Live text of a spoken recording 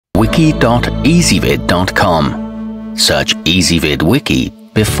wiki.ezvid.com. Search Ezvid Wiki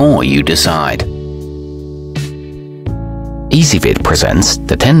before you decide. Ezvid presents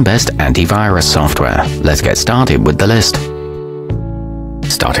the 10 best antivirus software. Let's get started with the list.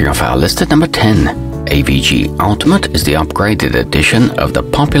 Starting off our list at number 10. AVG Ultimate is the upgraded edition of the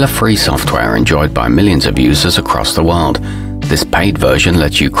popular free software enjoyed by millions of users across the world. This paid version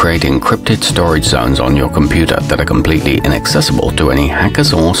lets you create encrypted storage zones on your computer that are completely inaccessible to any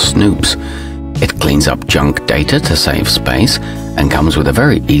hackers or snoops. It cleans up junk data to save space and comes with a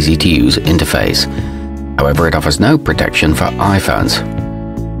very easy-to-use interface. However, it offers no protection for iPhones.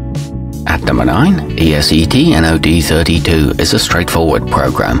 At number 9, ESET NOD32 is a straightforward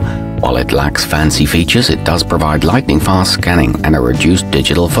program. While it lacks fancy features, it does provide lightning-fast scanning and a reduced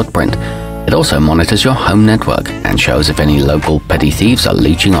digital footprint. It also monitors your home network and shows if any local petty thieves are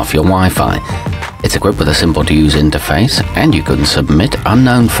leeching off your Wi-Fi. It's equipped with a simple-to-use interface, and you can submit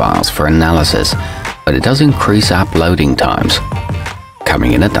unknown files for analysis, but it does increase app loading times.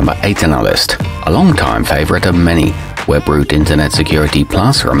 Coming in at number 8 on our list, a long-time favorite of many, Webroot Internet Security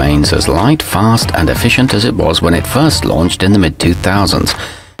Plus remains as light, fast, and efficient as it was when it first launched in the mid-2000s.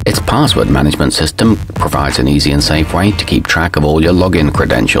 Its password management system provides an easy and safe way to keep track of all your login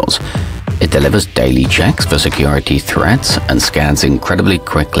credentials. It delivers daily checks for security threats and scans incredibly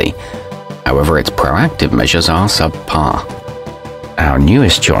quickly. However, its proactive measures are subpar. Our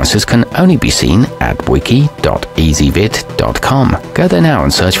newest choices can only be seen at wiki.ezvid.com. Go there now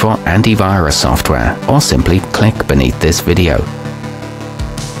and search for antivirus software, or simply click beneath this video.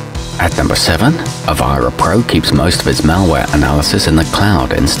 At number 7, Avira Pro keeps most of its malware analysis in the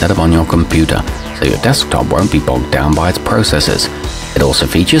cloud instead of on your computer, so your desktop won't be bogged down by its processes. It also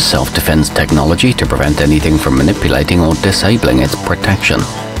features self-defense technology to prevent anything from manipulating or disabling its protection.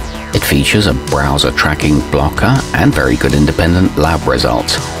 It features a browser tracking blocker and very good independent lab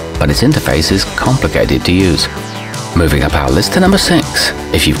results, but its interface is complicated to use. Moving up our list to number 6.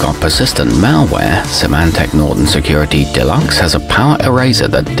 If you've got persistent malware, Symantec Norton Security Deluxe has a power eraser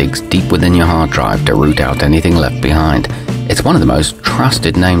that digs deep within your hard drive to root out anything left behind. It's one of the most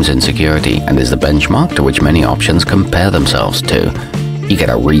trusted names in security and is the benchmark to which many options compare themselves to. You get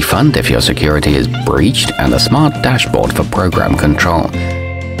a refund if your security is breached and a smart dashboard for program control.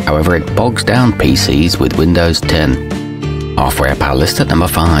 However, it bogs down PCs with Windows 10. Halfway up our list at number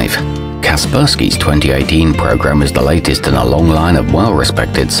 5. Kaspersky's 2018 program is the latest in a long line of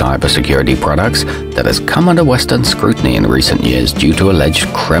well-respected cybersecurity products that has come under Western scrutiny in recent years due to alleged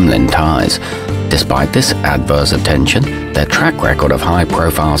Kremlin ties. Despite this adverse attention, their track record of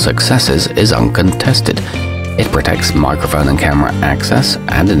high-profile successes is uncontested. It protects microphone and camera access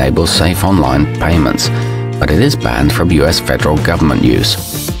and enables safe online payments, but it is banned from US federal government use.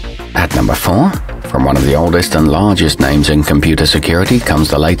 At number 4, from one of the oldest and largest names in computer security comes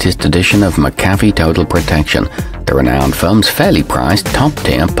the latest edition of McAfee Total Protection, the renowned firm's fairly priced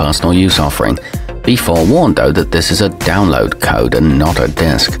top-tier personal use offering. Be forewarned though that this is a download code and not a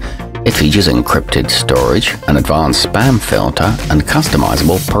disk. It features encrypted storage, an advanced spam filter, and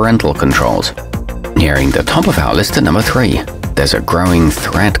customizable parental controls. Nearing the top of our list at number 3. There's a growing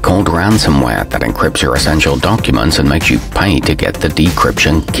threat called ransomware that encrypts your essential documents and makes you pay to get the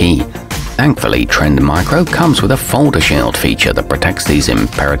decryption key. Thankfully, Trend Micro comes with a folder shield feature that protects these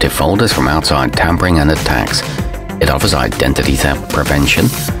imperative folders from outside tampering and attacks. It offers identity theft prevention,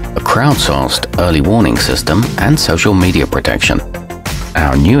 a crowdsourced early warning system, and social media protection.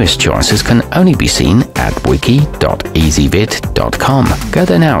 Our newest choices can only be seen at wiki.ezvid.com. Go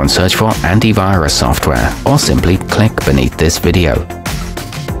there now and search for antivirus software, or simply click beneath this video.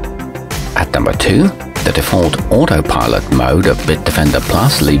 At number 2, the default autopilot mode of Bitdefender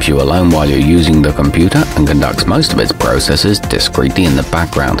Plus leaves you alone while you're using the computer and conducts most of its processes discreetly in the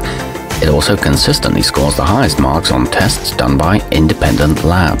background. It also consistently scores the highest marks on tests done by independent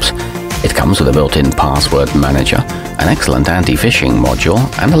labs. It comes with a built-in password manager, an excellent anti-phishing module,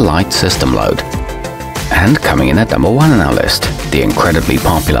 and a light system load. And coming in at number 1 on our list, the incredibly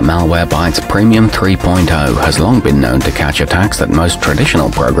popular Malwarebytes Premium 3.0 has long been known to catch attacks that most traditional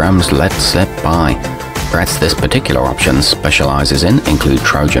programs let slip by. Threats this particular option specializes in include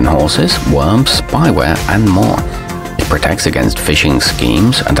Trojan horses, worms, spyware, and more. It protects against phishing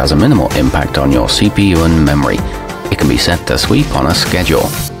schemes and has a minimal impact on your CPU and memory. It can be set to sweep on a schedule.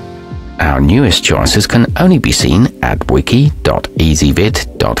 Our newest choices can only be seen at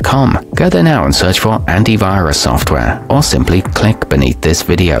wiki.ezvid.com. Go there now and search for antivirus software, or simply click beneath this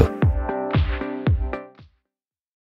video.